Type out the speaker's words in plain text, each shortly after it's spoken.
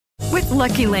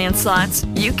Lucky Land Slots,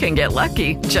 you can get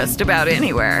lucky just about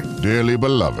anywhere. Dearly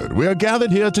beloved, we are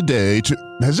gathered here today to...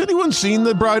 Has anyone seen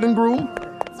the bride and groom?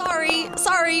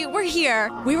 Sorry, we're here.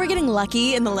 We were getting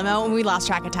lucky in the limo and we lost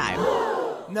track of time.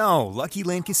 No, Lucky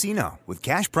Land Casino, with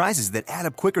cash prizes that add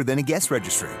up quicker than a guest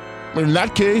registry. In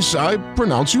that case, I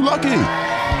pronounce you lucky.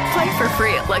 Play for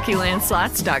free at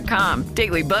LuckyLandSlots.com.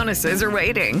 Daily bonuses are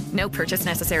waiting. No purchase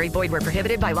necessary. Void where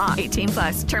prohibited by law.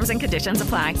 18+. Terms and conditions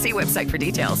apply. See website for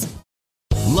details.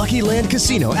 Lucky Land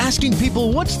Casino, asking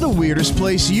people, what's the weirdest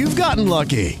place you've gotten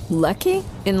lucky? Lucky?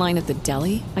 In line at the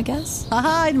deli, I guess?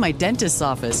 Aha, in my dentist's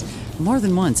office. More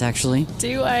than once, actually.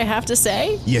 Do I have to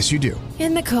say? Yes, you do.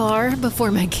 In the car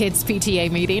before my kids'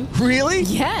 PTA meeting. Really?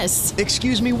 Yes.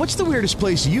 Excuse me, what's the weirdest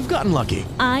place you've gotten lucky?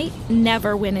 I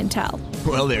never win and tell.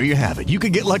 Well, there you have it. You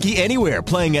can get lucky anywhere,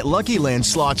 playing at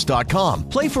LuckyLandSlots.com.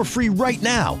 Play for free right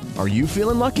now. Are you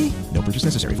feeling lucky? No purchase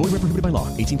necessary. Void where prohibited by law.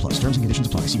 18+. Terms and conditions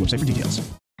apply. See website for details.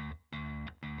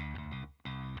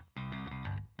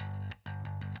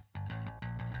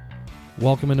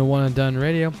 Welcome into One and Done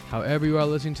Radio. However you are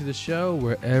listening to the show,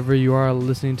 wherever you are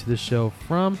listening to the show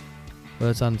from, whether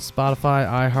it's on Spotify,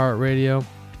 iHeartRadio,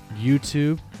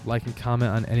 YouTube, like and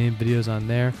comment on any videos on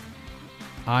there,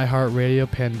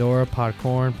 iHeartRadio, Pandora,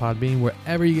 Podcorn, Podbean,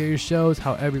 wherever you get your shows,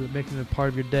 however you're making it a part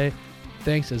of your day.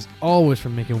 Thanks as always for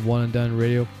making One and Done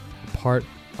Radio a part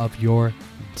of your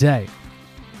day.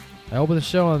 I open the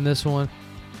show on this one,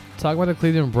 talk about the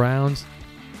Cleveland Browns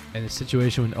and the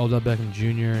situation with Odell Beckham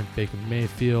Jr. and Baker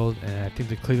Mayfield, and I think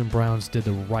the Cleveland Browns did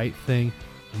the right thing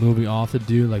moving off the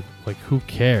dude. Like who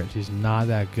cares? He's not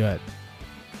that good.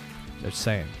 Just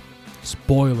saying.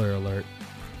 Spoiler alert.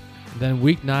 Then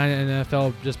Week 9 in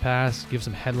NFL just passed. Give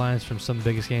some headlines from some of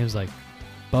the biggest games, like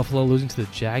Buffalo losing to the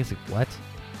Jags. Like what?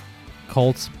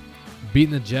 Colts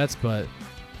beating the Jets, but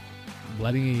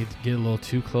letting it get a little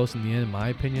too close in the end, in my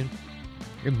opinion.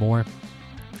 And more.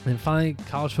 And finally,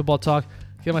 college football talk.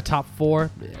 Get my top 4,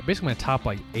 basically my top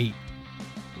 8,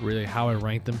 really how I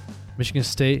ranked them. Michigan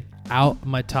State out of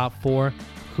my top 4.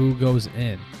 Who goes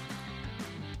in?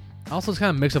 Also, it's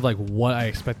kind of a mix of what I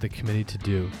expect the committee to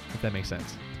do, if that makes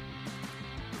sense.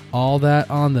 All that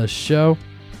on the show.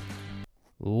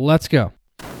 Let's go.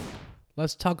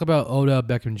 Let's talk about Odell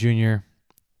Beckham Jr.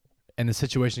 and the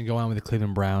situation going on with the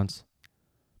Cleveland Browns.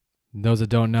 Those that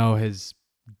don't know, his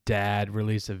dad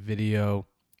released a video,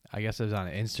 I guess it was on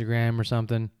Instagram or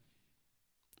something,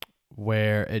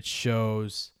 where it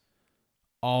shows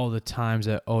all the times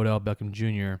that Odell Beckham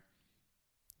Jr.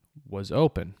 was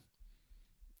open.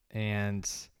 And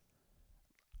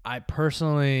I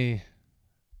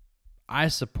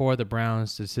support the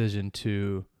Browns' decision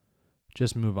to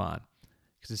just move on.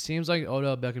 Because it seems like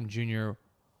Odell Beckham Jr.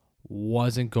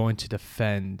 wasn't going to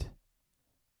defend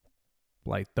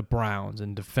the Browns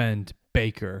and defend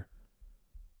Baker.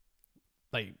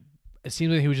 It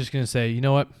seems like he was just going to say, you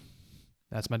know what?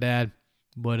 That's my dad.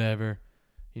 Whatever.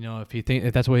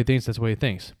 If that's what he thinks, that's what he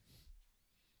thinks.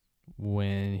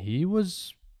 When he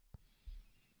was,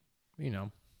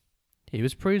 he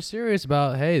was pretty serious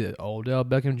about, hey, the Odell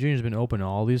Beckham Jr. has been open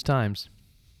all these times.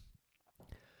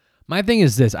 My thing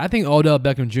is this. I think Odell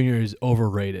Beckham Jr. is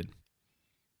overrated.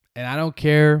 And I don't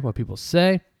care what people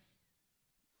say.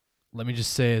 Let me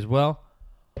just say as well,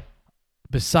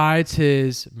 besides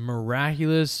his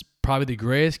miraculous, probably the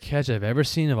greatest catch I've ever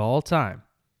seen of all time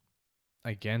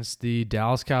against the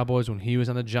Dallas Cowboys when he was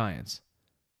on the Giants,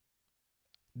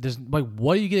 there's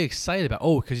what do you get excited about?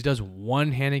 Oh, because he does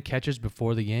one-handed catches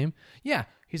before the game? Yeah,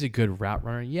 he's a good route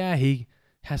runner. Yeah, he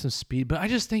has some speed, but I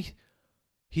just think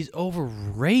he's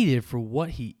overrated for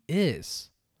what he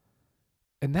is.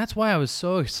 And that's why I was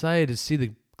so excited to see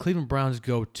the Cleveland Browns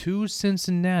go to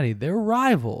Cincinnati, their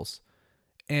rivals,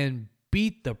 and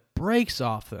beat the brakes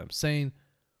off them, saying,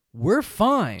 we're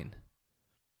fine.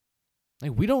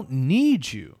 We don't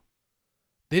need you.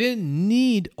 They didn't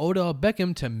need Odell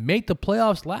Beckham to make the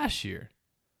playoffs last year.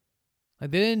 They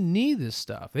didn't need this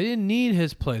stuff. They didn't need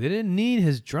his play. They didn't need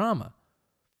his drama.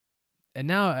 And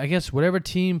now, I guess whatever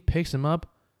team picks him up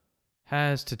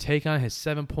has to take on his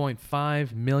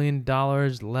 $7.5 million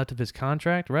left of his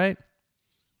contract, right?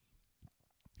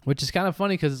 Which is kind of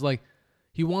funny because it's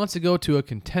he wants to go to a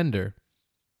contender,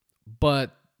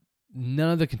 but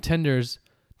none of the contenders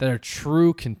that are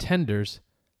true contenders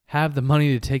have the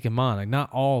money to take him on.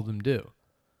 Not all of them do.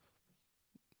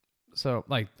 So,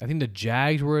 I think the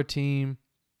Jags were a team.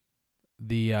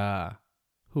 The,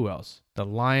 who else? The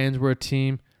Lions were a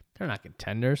team. They're not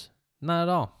contenders. Not at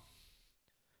all.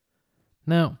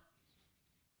 Now,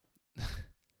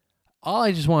 all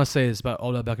I just want to say is about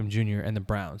Odell Beckham Jr. and the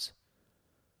Browns.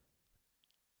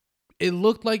 it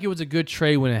looked like it was a good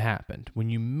trade when it happened. When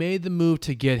you made the move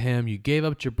to get him, you gave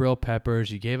up Jabril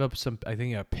Peppers, you gave up I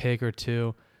think a pick or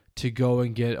two to go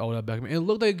and get Odell Beckham. It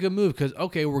looked like a good move because,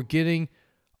 okay, we're getting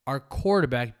our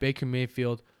quarterback, Baker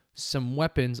Mayfield, some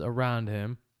weapons around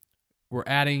him. We're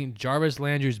adding Jarvis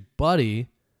Landry's buddy,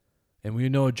 and we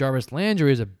know Jarvis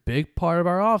Landry is a big part of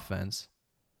our offense.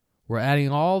 We're adding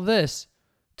all this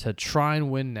to try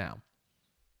and win now.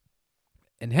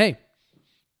 And hey,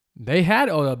 they had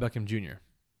Odell Beckham Jr.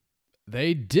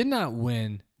 They did not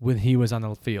win when he was on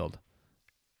the field.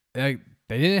 They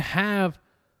didn't have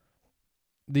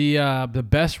the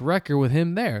best record with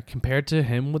him there compared to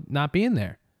him with not being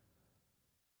there.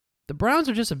 The Browns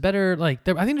are just I think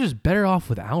they're just better off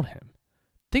without him.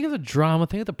 Think of the drama.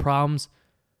 Think of the problems.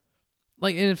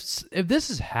 Like, if this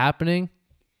is happening,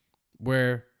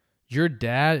 where your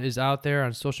dad is out there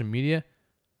on social media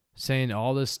saying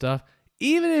all this stuff,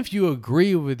 even if you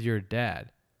agree with your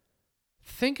dad,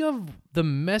 think of the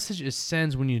message it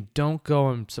sends when you don't go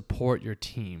and support your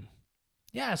team.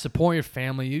 Yeah, support your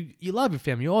family. You love your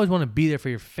family. You always want to be there for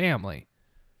your family.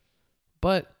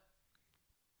 But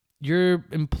your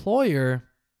employer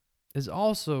is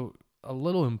also a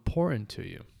little important to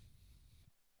you.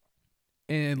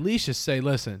 And at least just say,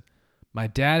 listen, my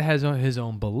dad has his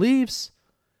own beliefs.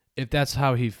 If that's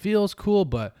how he feels, cool,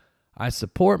 but I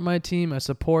support my team. I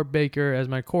support Baker as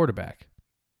my quarterback.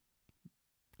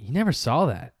 You never saw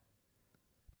that.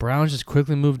 Browns just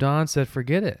quickly moved on, said,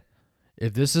 forget it.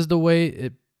 If this is the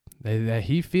way that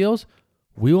he feels,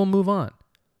 we will move on.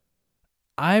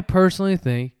 I personally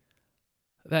think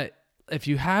that if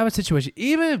you have a situation,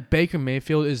 even if Baker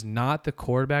Mayfield is not the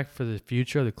quarterback for the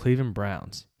future of the Cleveland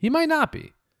Browns, he might not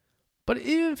be. But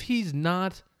even if he's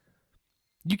not,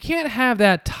 you can't have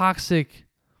that toxicity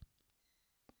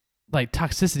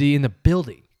in the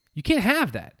building. You can't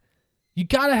have that. You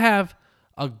got to have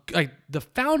the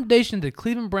foundation the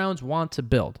Cleveland Browns want to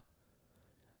build.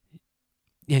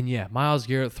 And yeah, Myles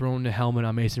Garrett throwing the helmet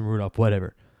on Mason Rudolph,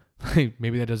 whatever.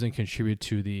 Maybe that doesn't contribute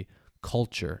to the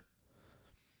culture.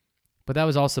 But that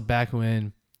was also back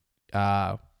when,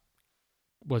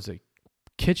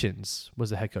 Kitchens was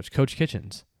the head coach, Coach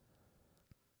Kitchens.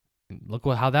 And look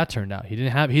how that turned out. He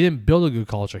didn't build a good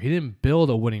culture. He didn't build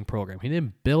a winning program. He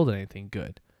didn't build anything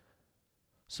good.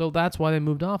 So that's why they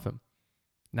moved off him.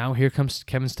 Now here comes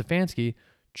Kevin Stefanski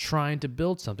trying to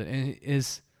build something. And it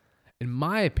is, in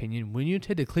my opinion, when you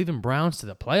take the Cleveland Browns to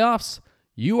the playoffs,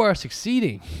 you are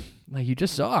succeeding. Like you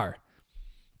just are.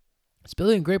 It's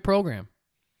building a great program.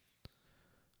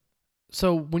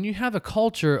 So when you have a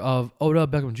culture of Odell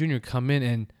Beckham Jr. come in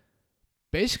and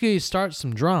basically start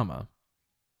some drama,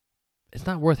 it's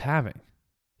not worth having.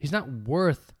 He's not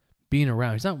worth being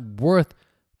around. He's not worth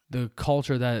the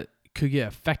culture that could get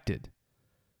affected.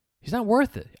 He's not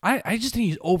worth it. I just think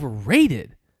he's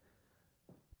overrated.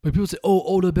 But people say,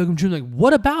 oh, Odell Beckham Jr., like,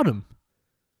 what about him?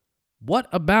 What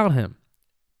about him?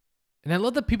 And I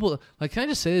love that people, like, can I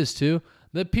just say this too?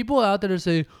 The people out there that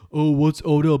say, oh, what's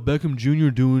Odell Beckham Jr.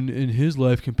 doing in his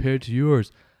life compared to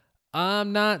yours?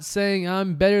 I'm not saying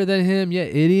I'm better than him, you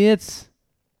idiots.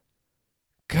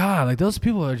 God, like, those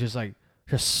people are just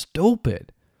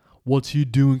stupid. What's he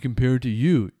doing compared to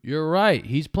you? You're right.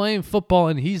 He's playing football,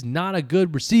 and he's not a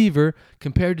good receiver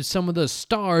compared to some of the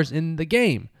stars in the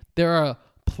game. There are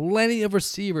plenty of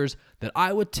receivers that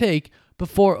I would take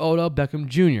before Odell Beckham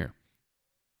Jr.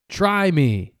 Try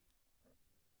me.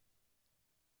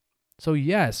 So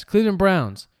yes, Cleveland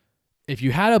Browns, if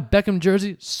you had a Beckham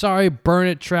jersey, sorry, burn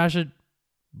it, trash it,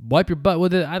 wipe your butt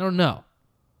with it, I don't know.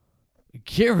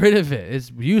 Get rid of it.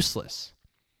 It's useless.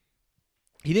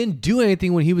 He didn't do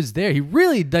anything when he was there. He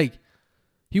really,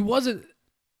 he wasn't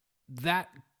that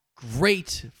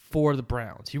great for the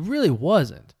Browns. He really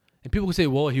wasn't. And people can say,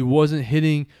 well, he wasn't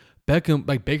hitting Beckham,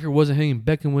 like Baker wasn't hitting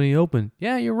Beckham when he opened.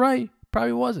 Yeah, you're right.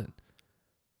 Probably wasn't.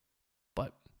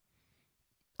 But,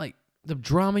 like, the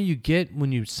drama you get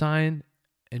when you sign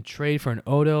and trade for an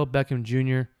Odell Beckham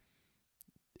Jr.,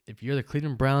 if you're the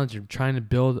Cleveland Browns, you're trying to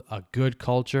build a good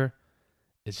culture,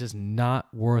 it's just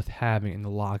not worth having in the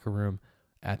locker room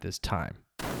at this time.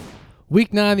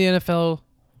 Week 9 of the NFL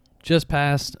just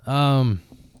passed. Some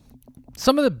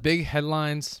of the big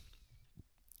headlines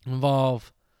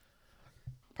involve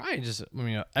probably just,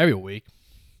 every week.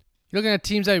 You're looking at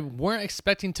teams that weren't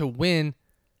expecting to win,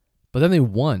 but then they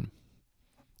won.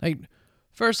 Like,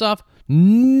 first off,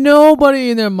 nobody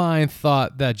in their mind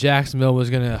thought that Jacksonville was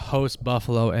going to host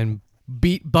Buffalo and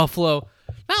beat Buffalo.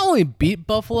 Not only beat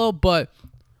Buffalo, but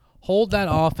hold that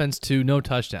offense to no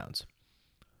touchdowns.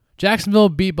 Jacksonville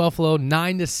beat Buffalo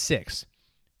 9-6.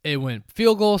 It went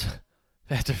field goals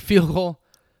after field goal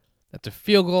after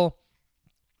field goal.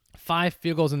 5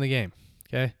 field goals in the game.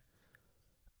 Okay.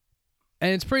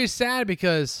 And it's pretty sad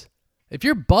because if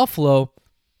you're Buffalo,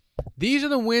 these are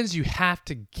the wins you have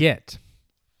to get.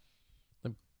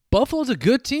 Buffalo's a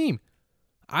good team.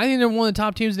 I think they're one of the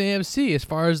top teams in the AFC as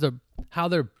far as how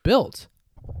they're built.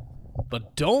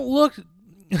 But don't look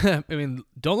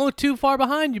too far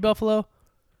behind you, Buffalo.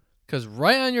 Because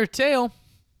right on your tail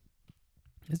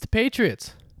is the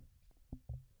Patriots.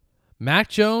 Mac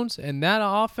Jones and that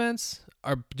offense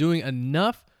are doing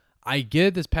enough. I get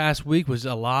it, this past week was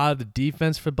a lot of the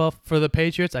defense for the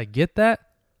Patriots. I get that.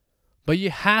 But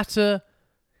you have to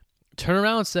turn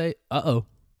around and say, uh-oh,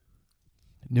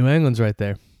 New England's right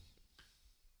there.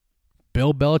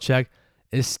 Bill Belichick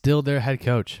is still their head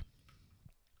coach.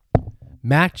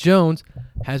 Mac Jones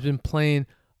has been playing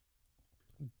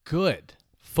good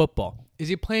football. Is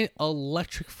he playing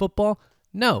electric football?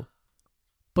 No.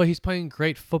 But he's playing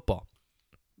great football.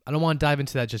 I don't want to dive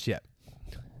into that just yet,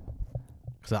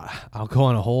 because I'll go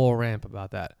on a whole rant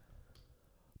about that.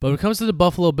 But when it comes to the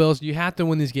Buffalo Bills, you have to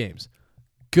win these games.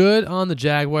 Good on the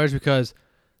Jaguars, because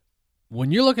when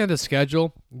you're looking at the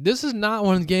schedule, this is not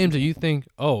one of the games that you think,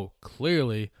 oh,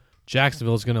 clearly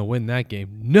Jacksonville's going to win that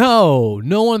game. No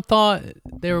one thought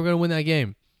they were going to win that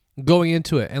game going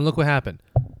into it. And look what happened.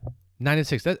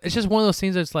 9-6. It's just one of those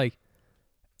things that's like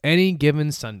any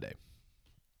given Sunday.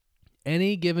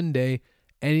 Any given day,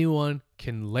 anyone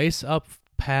can lace up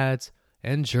pads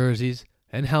and jerseys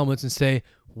and helmets and say,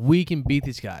 we can beat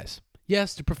these guys.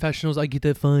 Yes, they're professionals. I get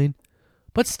that fine.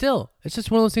 But still, it's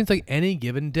just one of those things like any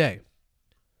given day.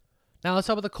 Now, let's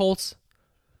talk about the Colts.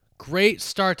 Great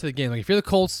start to the game. Like, if you're the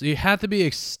Colts, you have to be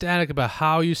ecstatic about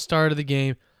how you started the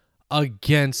game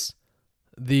against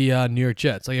the New York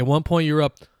Jets. Like, at one point, you were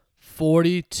up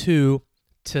 42-10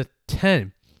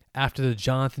 after the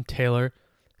Jonathan Taylor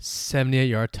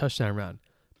 78-yard touchdown run.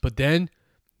 But then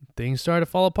things started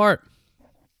to fall apart.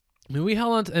 I mean, we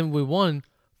held on and we won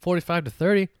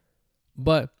 45-30,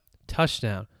 but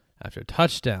touchdown after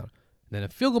touchdown. And then a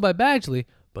field goal by Badgley,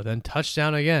 but then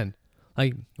touchdown again.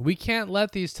 Like, we can't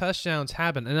let these touchdowns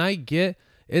happen. And I get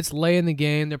it's late in the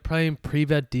game. They're playing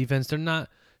pre-vet defense. They're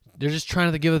just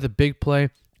trying to give it the big play.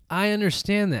 I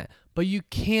understand that. But you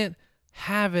can't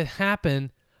have it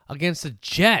happen against the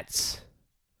Jets.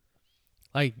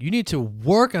 Like, you need to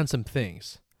work on some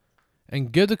things.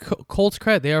 And give the Colts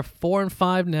credit. They are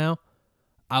 4-5 now.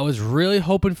 I was really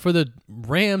hoping for the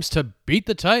Rams to beat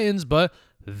the Titans, but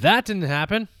that didn't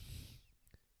happen.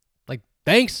 Like,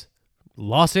 thanks,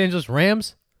 Los Angeles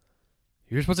Rams.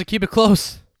 You're supposed to keep it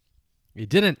close. You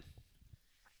didn't.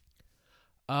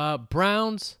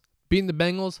 Browns beating the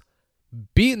Bengals,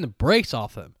 beating the brakes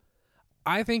off them.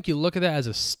 I think you look at that as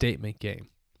a statement game.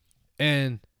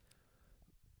 And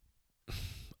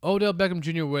Odell Beckham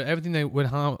Jr., with everything that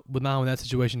went on with that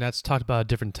situation, that's talked about a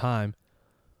different time.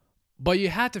 But you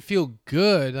have to feel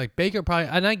good. Like, Baker probably,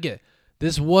 and I get it,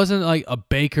 this wasn't like a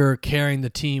Baker carrying the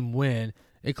team win.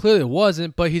 It clearly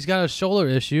wasn't, but he's got a shoulder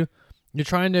issue. You're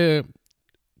trying to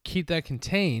keep that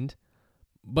contained.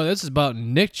 But this is about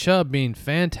Nick Chubb being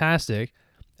fantastic,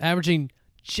 averaging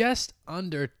just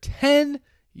under 10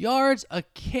 yards a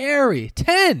carry.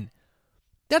 10!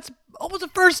 That's almost a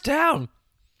first down.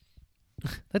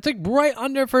 That's like right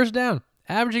under first down.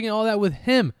 Averaging all that with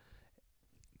him.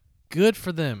 Good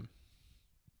for them.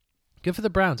 Good for the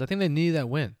Browns. I think they needed that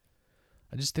win.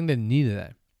 I just think they needed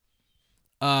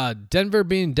that. Denver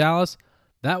beating Dallas,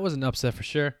 that was an upset for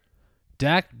sure.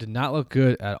 Dak did not look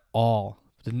good at all.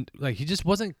 He just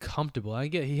wasn't comfortable. I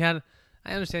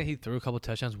understand he threw a couple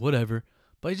touchdowns, whatever,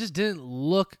 but he just didn't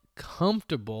look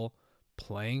comfortable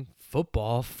playing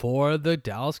football for the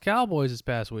Dallas Cowboys this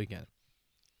past weekend.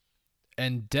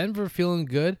 And Denver feeling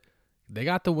good. They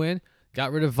got the win.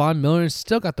 Got rid of Von Miller and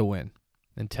still got the win.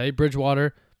 And Teddy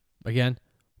Bridgewater, again,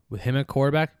 with him at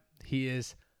quarterback, he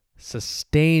is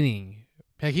sustaining.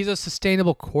 He's a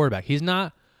sustainable quarterback. He's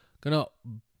not going to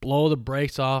blow the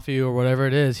brakes off you or whatever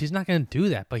it is. He's not going to do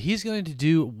that. But he's going to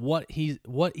do what he's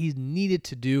needed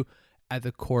to do at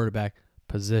the quarterback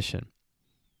position.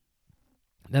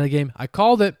 Now the game, I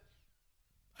called it.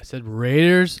 I said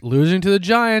Raiders losing to the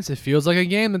Giants. It feels like a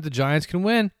game that the Giants can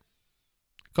win.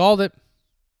 Called it.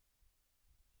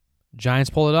 Giants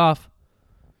pulled it off.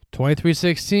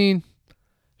 23-16. It's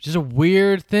just a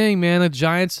weird thing, man. The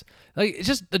Giants,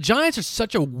 the Giants are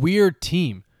such a weird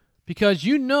team because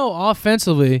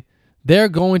offensively they're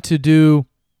going to do.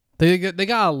 They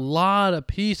got a lot of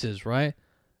pieces, right?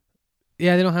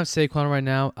 Yeah, they don't have Saquon right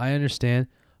now. I understand,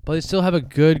 but they still have a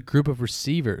good group of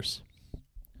receivers.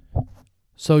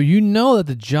 So that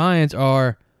the Giants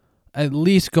are at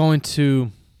least going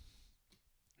to.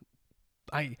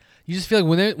 You just feel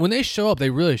like when they show up, they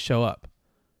really show up.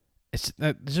 It's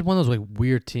just one of those like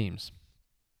weird teams.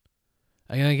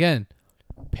 And again,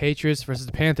 Patriots versus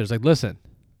the Panthers. Like, listen,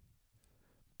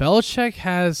 Belichick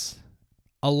has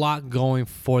a lot going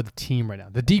for the team right now.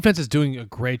 The defense is doing a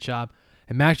great job,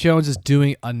 and Mac Jones is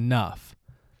doing enough.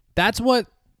 That's what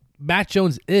Mac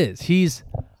Jones is. He's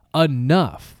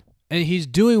enough, and he's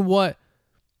doing what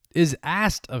is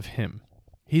asked of him.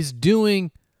 He's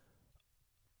doing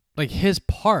like his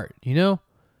part, you know?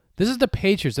 This is the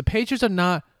Patriots. The Patriots are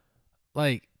not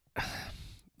like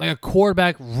a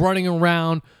quarterback running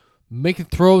around making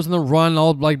throws in the run,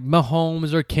 all like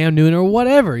Mahomes or Cam Newton or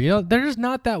whatever. You know, they're just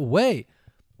not that way.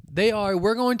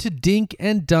 We're going to dink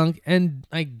and dunk and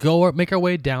like go or make our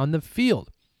way down the field.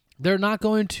 They're not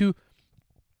going to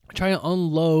try to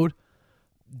unload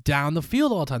down the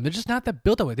field all the time. They're just not that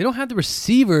built that way. They don't have the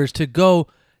receivers to go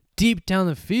deep down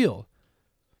the field.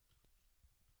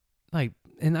 Like,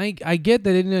 and I get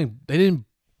that they didn't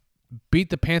beat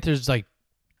the Panthers like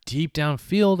deep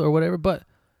downfield or whatever, but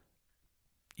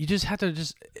you just have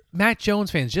to Mac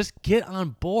Jones fans, just get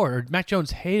on board, or Mac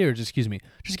Jones haters, excuse me,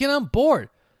 just get on board.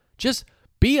 Just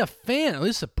be a fan. At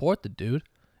least support the dude.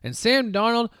 And Sam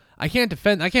Darnold, I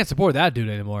can't support that dude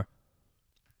anymore.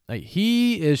 Like,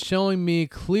 he is showing me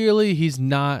clearly he's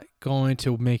not going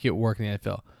to make it work in the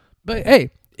NFL. But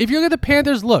hey, if you look at the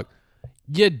Panthers, look,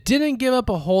 you didn't give up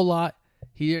a whole lot.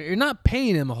 You're not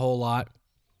paying him a whole lot.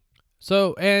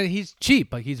 So, and he's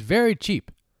cheap. Like, he's very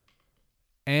cheap.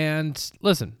 And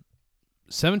listen,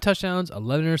 7 touchdowns,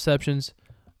 11 interceptions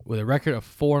with a record of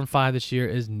 4-5 this year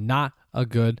is not a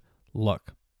good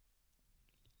look.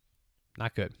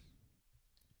 Not good.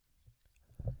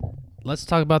 Let's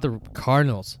talk about the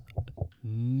Cardinals.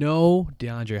 No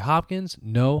DeAndre Hopkins,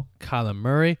 no Kyler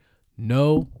Murray,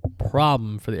 no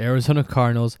problem for the Arizona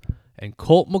Cardinals. And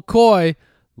Colt McCoy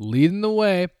leading the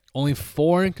way, only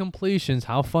 4 incompletions.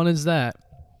 How fun is that?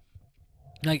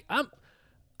 Like,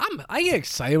 I get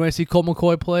excited when I see Colt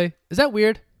McCoy play. Is that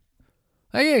weird?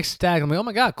 I get ecstatic. I'm like, oh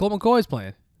my God, Colt McCoy's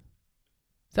playing.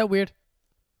 Is that weird?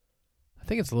 I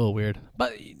think it's a little weird.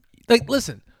 But, like,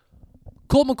 listen,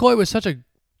 Colt McCoy was such a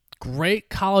great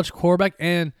college quarterback,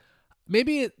 and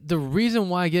maybe the reason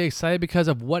why I get excited because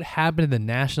of what happened in the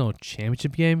national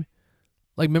championship game.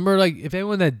 Like, remember, like, if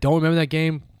anyone that don't remember that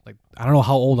game, like, I don't know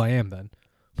how old I am then.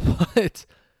 But,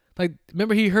 like,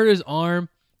 remember he hurt his arm,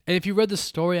 and if you read the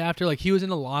story after, like, he was in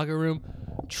the locker room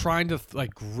trying to,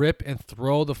 like, grip and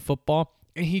throw the football,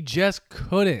 and he just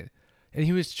couldn't. And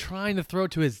he was trying to throw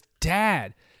it to his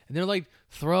dad. And they're like,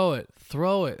 throw it.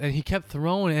 And he kept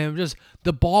throwing it. And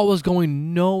the ball was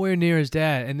going nowhere near his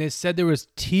dad. And they said there was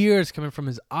tears coming from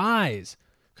his eyes.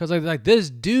 Because like this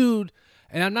dude,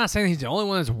 and I'm not saying he's the only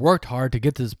one that's worked hard to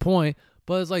get to this point,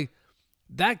 but it's like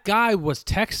that guy was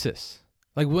Texas.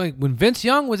 Like when Vince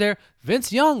Young was there,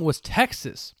 Vince Young was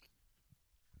Texas.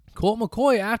 Colt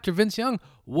McCoy after Vince Young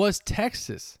was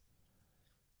Texas.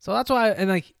 So that's why,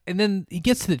 and then he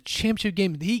gets to the championship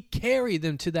game. He carried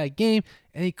them to that game,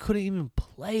 and he couldn't even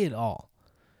play it all.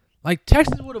 Like,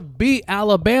 Texas would have beat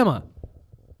Alabama.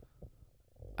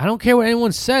 I don't care what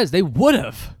anyone says. They would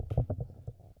have.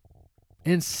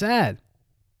 And it's sad.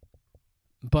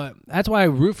 But that's why I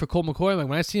root for Colt McCoy. Like,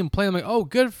 when I see him play, I'm like, oh,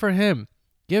 good for him.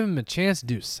 Give him a chance to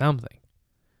do something.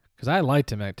 Because I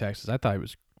liked him at Texas. I thought he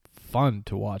was fun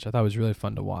to watch. I thought it was really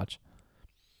fun to watch.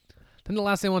 Then the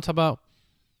last thing I want to talk about,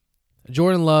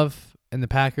 Jordan Love and the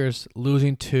Packers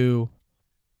losing to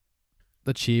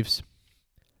the Chiefs.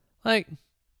 Like,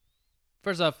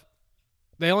 first off,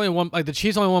 they only won. Like, the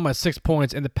Chiefs only won by 6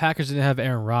 points, and the Packers didn't have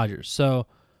Aaron Rodgers. So,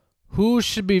 who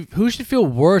should feel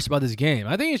worse about this game?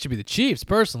 I think it should be the Chiefs.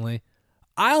 Personally,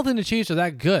 I don't think the Chiefs are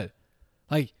that good.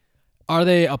 Like, are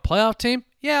they a playoff team?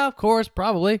 Yeah, of course,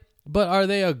 probably. But are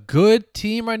they a good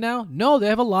team right now? No, they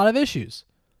have a lot of issues.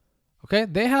 Okay,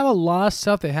 they have a lot of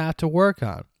stuff they have to work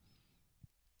on.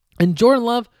 And Jordan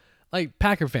Love, like,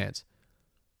 Packer fans,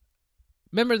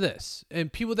 remember this.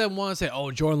 And people that want to say,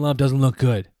 oh, Jordan Love doesn't look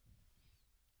good.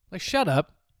 Like, shut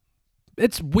up.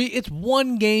 It's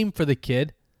one game for the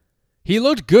kid. He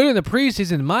looked good in the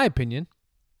preseason, in my opinion.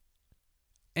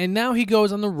 And now he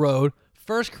goes on the road,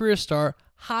 first career start,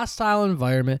 hostile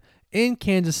environment in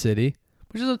Kansas City,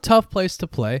 which is a tough place to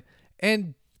play.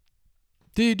 And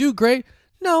did he do great?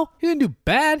 No, he didn't do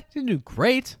bad. He didn't do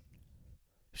great.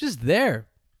 He was just there.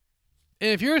 And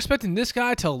if you're expecting this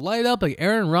guy to light up like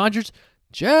Aaron Rodgers,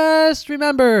 just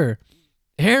remember,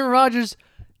 Aaron Rodgers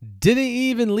didn't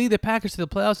even lead the Packers to the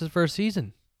playoffs his first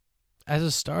season as a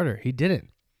starter. He didn't.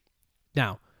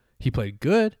 Now, he played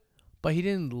good, but he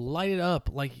didn't light it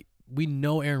up like we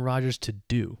know Aaron Rodgers to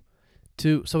do.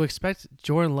 So expect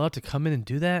Jordan Love to come in and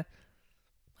do that?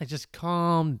 Like, just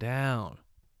calm down.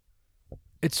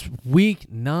 It's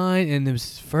week 9 and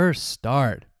his first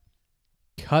start.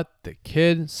 Cut the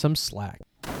kid some slack.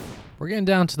 We're getting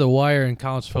down to the wire in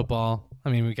college football. I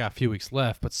mean, we got a few weeks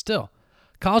left, but still.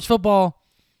 College football,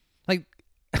 like,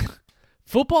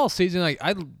 football season,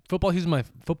 football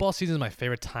season is my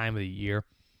favorite time of the year.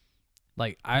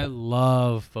 Like, I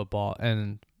love football,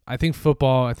 and I think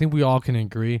we all can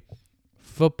agree,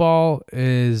 football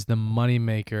is the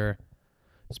moneymaker,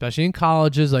 especially in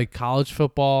colleges. Like, college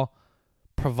football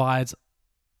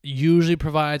usually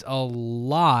provides a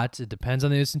lot. It depends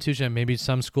on the institution. Maybe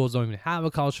some schools don't even have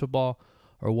a college football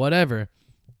or whatever.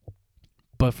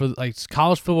 But for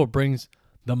college football brings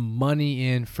the money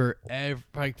in for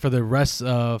the rest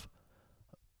of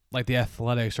the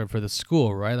athletics or for the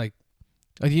school, right? Like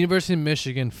the University of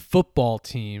Michigan football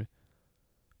team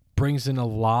brings in a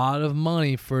lot of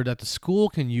money that the school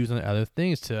can use on other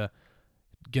things to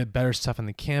get better stuff on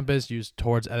the campus, use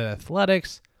towards other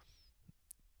athletics.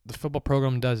 The football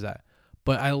program does that.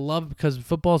 But I love because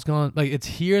football's gone, it's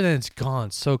here, then it's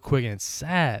gone so quick, and it's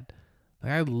sad.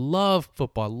 I love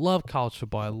football. I love college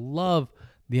football. I love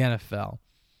the NFL.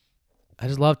 I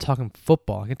just love talking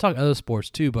football. I can talk other sports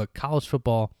too, but college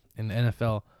football and the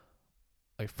NFL,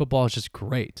 football is just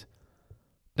great.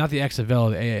 Not the XFL or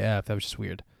the AAF. That was just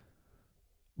weird.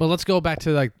 But let's go back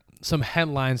to some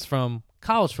headlines from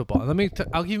college football.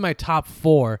 I'll give you my top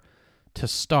 4 to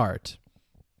start.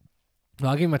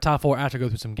 I'll give you my top 4 after I go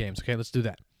through some games. Okay, let's do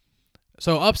that.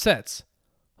 So, upsets.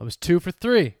 I was 2 for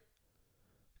 3.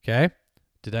 Okay.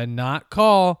 Did I not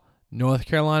call North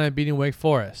Carolina beating Wake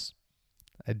Forest?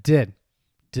 I did.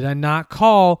 Did I not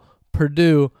call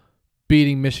Purdue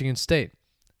beating Michigan State?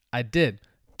 I did.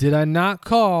 Did I not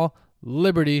call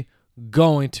Liberty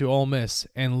going to Ole Miss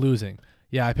and losing?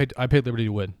 Yeah, I picked Liberty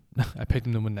to win. I picked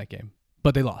them to win that game,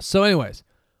 but they lost. So, anyways,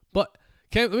 let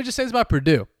me just say this about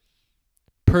Purdue.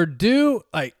 Purdue,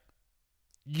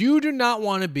 you do not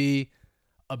want to be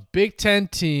a Big Ten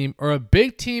team or a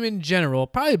big team in general,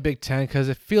 probably a Big Ten, because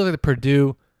it feels like the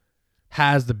Purdue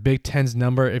has the Big Ten's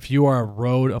number if you are a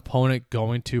road opponent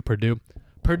going to Purdue.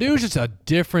 Purdue is just a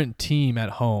different team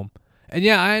at home. And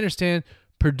yeah, I understand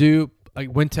Purdue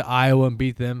went to Iowa and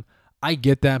beat them. I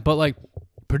get that, but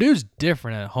Purdue's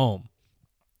different at home.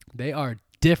 They are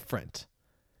different.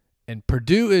 And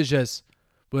Purdue is just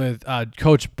with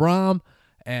Coach Brom,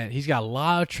 and he's got a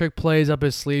lot of trick plays up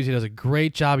his sleeves. He does a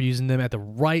great job using them at the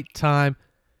right time.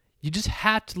 You just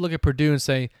have to look at Purdue and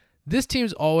say, this team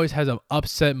always has an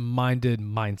upset-minded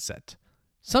mindset.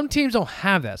 Some teams don't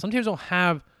have that. Some teams don't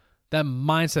have that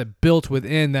mindset built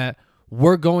within that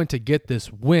we're going to get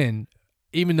this win,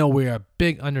 even though we're a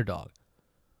big underdog.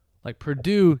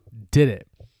 Purdue did it,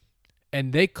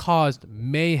 and they caused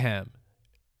mayhem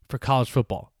for college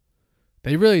football.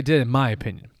 They really did, in my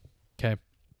opinion. Okay.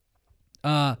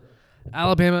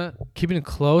 Alabama keeping it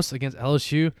close against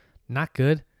LSU, not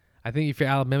good. I think if you're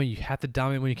Alabama, you have to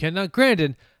dominate when you can. Now,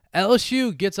 granted,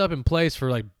 LSU gets up and plays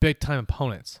for big time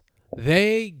opponents.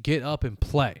 They get up and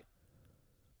play.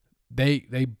 They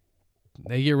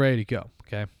get ready to go.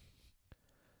 Okay.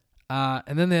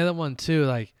 And then the other one too,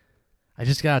 I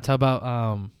just gotta talk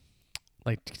about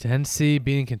Tennessee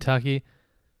beating Kentucky.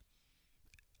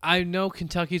 I know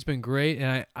Kentucky's been great,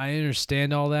 and I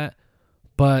understand all that.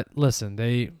 But listen,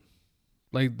 they've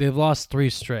lost 3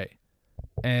 straight,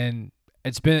 and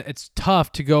it's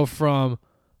tough to go from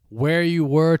where you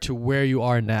were to where you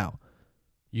are now.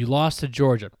 You lost to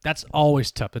Georgia. That's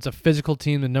always tough. It's a physical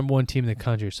team, the number 1 team in the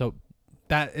country, so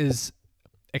that is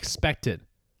expected.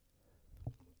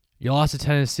 You lost to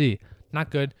Tennessee,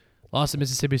 not good. Lost to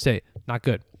Mississippi State, not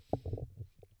good.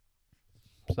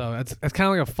 So it's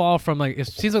kind of a fall from it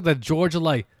seems like that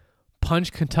Georgia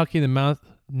punched Kentucky in the mouth,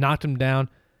 knocked them down,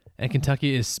 and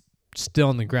Kentucky is still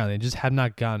on the ground. They just have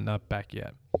not gotten up back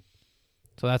yet.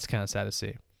 So that's kind of sad to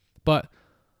see. But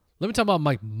let me talk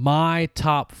about my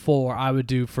top 4 I would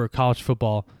do for college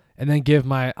football, and then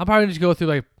I'll probably just go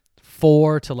through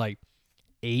 4 to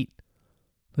 8.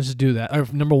 Let's just do that. Or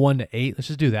number 1 to 8. Let's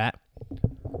just do that.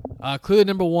 Clearly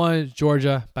number 1 is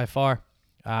Georgia by far.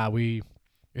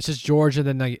 It's just Georgia,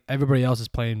 then everybody else is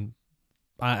playing.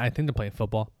 I think they're playing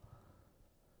football.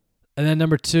 And then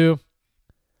number 2,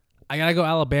 I gotta go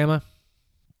Alabama.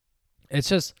 It's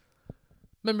just,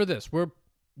 remember this,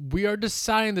 we are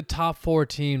deciding the top 4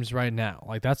 teams right now.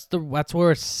 That's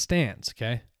where it stands.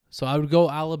 Okay, so I would go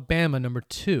Alabama number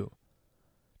 2.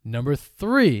 Number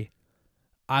 3,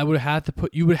 you would have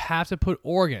to put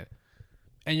Oregon,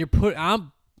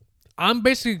 and I'm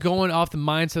basically going off the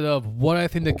mindset of what I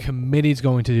think the committee is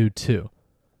going to do too,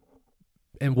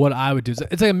 and what I would do.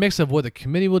 It's a mix of what the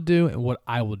committee will do and what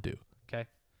I will do. Okay,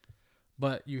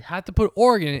 But you have to put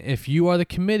Oregon, if you are the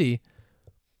committee,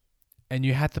 and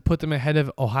you have to put them ahead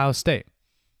of Ohio State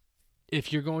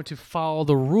if you're going to follow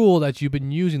the rule that you've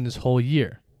been using this whole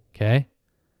year, okay?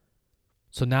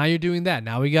 So now you're doing that.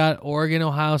 Now we got Oregon,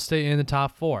 Ohio State in the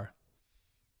top 4.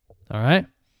 All right?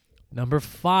 Number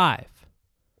 5.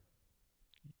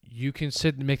 You can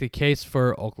sit and make the case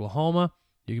for Oklahoma.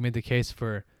 You can make the case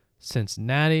for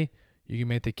Cincinnati. You can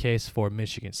make the case for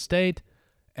Michigan State.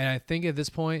 And I think at this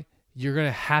point, you're going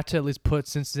to have to at least put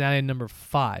Cincinnati at number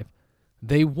 5.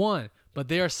 They won, but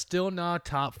they are still not a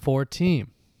top 4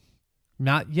 team.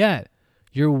 Not yet.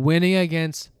 You're winning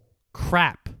against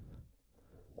crap.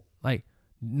 Like,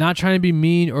 not trying to be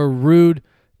mean or rude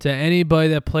to anybody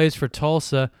that plays for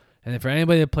Tulsa and for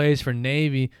anybody that plays for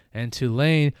Navy and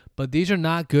Tulane, but these are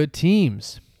not good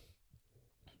teams.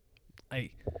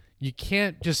 Like, you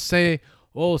can't just say,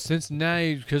 "Oh,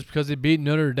 Cincinnati because they beat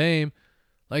Notre Dame."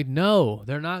 Like, no,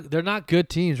 they're not good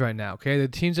teams right now. Okay, the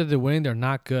teams that they're winning, they're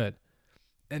not good.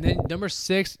 And then number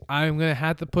 6, I'm gonna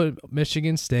have to put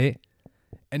Michigan State,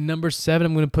 and number 7,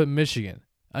 I'm gonna put Michigan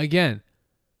again.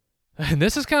 And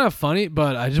this is kind of funny,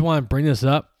 but I just want to bring this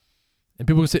up. And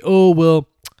people can say, "Oh, well,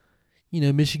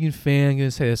 Michigan fan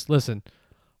gonna say this." Listen,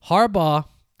 Harbaugh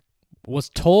was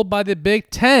told by the Big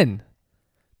Ten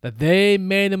that they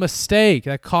made a mistake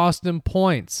that cost them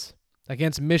points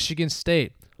against Michigan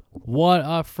State. What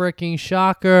a freaking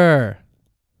shocker.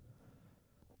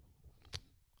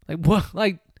 Like, what?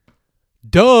 Like,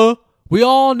 duh. We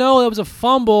all know that was a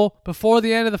fumble before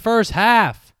the end of the first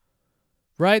half.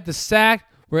 Right? The sack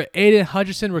where Aiden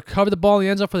Hutchinson recovered the ball in the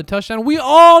end zone for the touchdown. We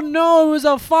all know it was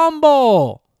a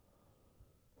fumble.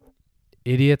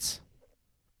 Idiots.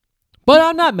 But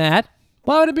I'm not mad.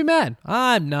 Why would I be mad?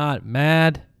 I'm not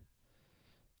mad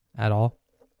at all.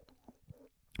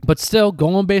 But still,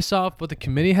 going based off what the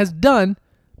committee has done,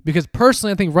 because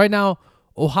personally, I think right now,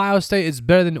 Ohio State is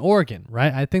better than Oregon,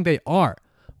 right? I think they are.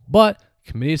 But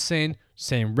committee is saying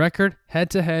same record,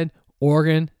 head-to-head,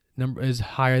 Oregon number is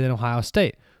higher than Ohio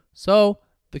State. So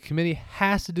the committee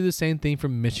has to do the same thing for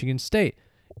Michigan State.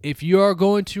 If you are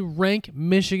going to rank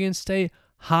Michigan State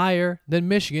higher than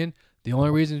Michigan, the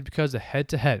only reason is because of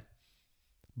head-to-head.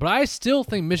 But I still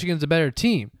think Michigan's a better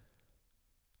team.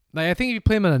 Like, I think if you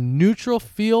play them on a neutral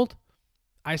field,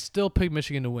 I still pick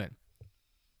Michigan to win.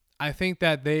 I think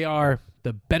that they are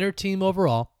the better team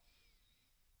overall.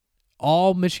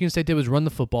 All Michigan State did was run the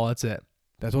football. That's it.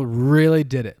 That's what really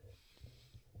did it.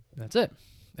 That's it.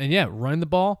 And yeah, running the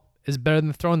ball is better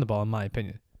than throwing the ball, in my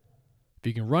opinion. If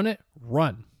you can run it,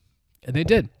 run. And they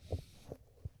did.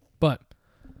 But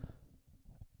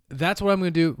that's what I'm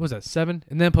going to do. What was that, 7?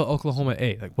 And then put Oklahoma at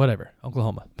 8. Like, whatever.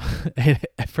 Oklahoma.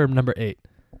 For number 8.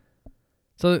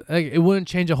 So like, it wouldn't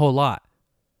change a whole lot.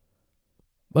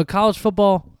 But college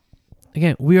football,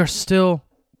 again, it's still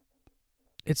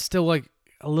like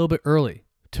a little bit early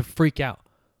to freak out.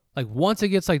 Like, once it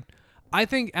gets like, I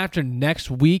think after next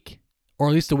week, or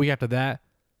at least the week after that,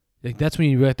 like, that's when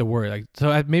you really have to worry. Like,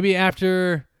 so maybe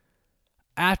after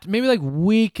maybe like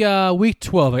week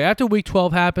 12, like after week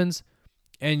 12 happens,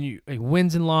 and you like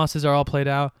wins and losses are all played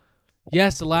out.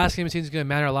 Yes, the last game of the season is going to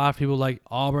matter a lot for people like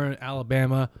Auburn,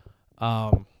 Alabama.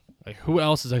 Like, who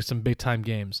else is like some big time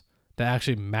games that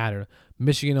actually matter?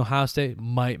 Michigan, Ohio State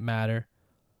might matter.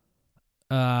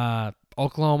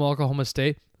 Oklahoma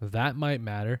State, that might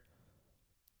matter.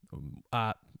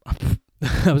 I was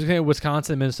going to say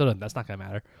Wisconsin, Minnesota, that's not going to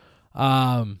matter.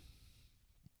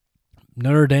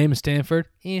 Notre Dame and Stanford,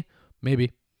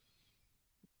 maybe.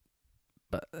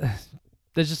 But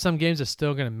there's just some games that's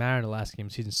still going to matter in the last game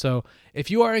of the season. So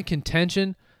if you are in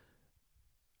contention,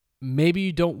 maybe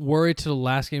you don't worry till the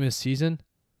last game of the season.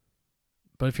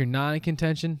 But if you're not in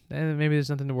contention, then maybe there's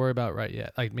nothing to worry about right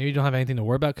yet. Like, maybe you don't have anything to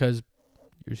worry about because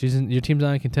your team's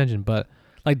not in contention. But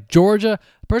like Georgia,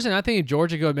 personally, I think if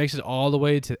Georgia makes it all the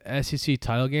way to the SEC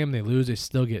title game, they lose, they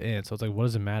still get in. So it's like, what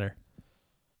does it matter?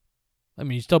 I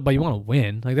mean, but you want to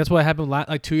win. Like, that's what happened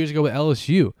like 2 years ago with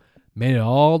LSU. Made it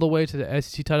all the way to the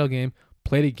SEC title game,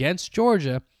 played against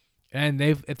Georgia, and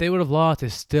if they would have lost, they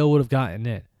still would have gotten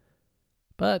in.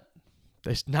 But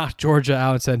they knocked Georgia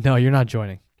out and said, "No, you're not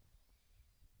joining."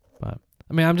 But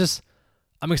I mean,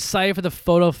 I'm excited for the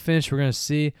photo finish we're gonna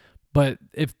see. But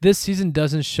if this season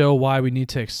doesn't show why we need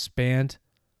to expand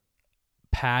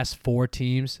past 4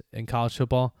 teams in college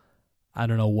football, I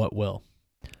don't know what will.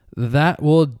 That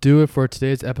will do it for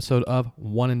today's episode of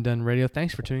One and Done Radio.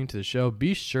 Thanks for tuning to the show.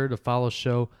 Be sure to follow the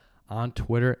show on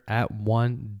Twitter at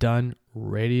One Done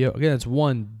Radio. Again, that's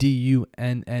OneDUNNE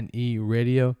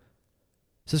Radio.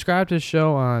 Subscribe to the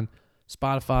show on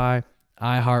Spotify,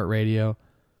 iHeartRadio,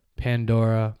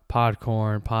 Pandora,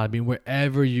 Podcorn, Podbean,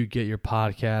 wherever you get your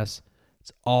podcasts.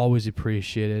 It's always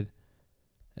appreciated.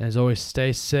 And as always,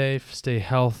 stay safe, stay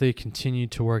healthy, continue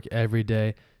to work every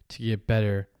day to get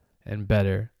better and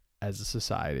better as a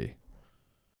society.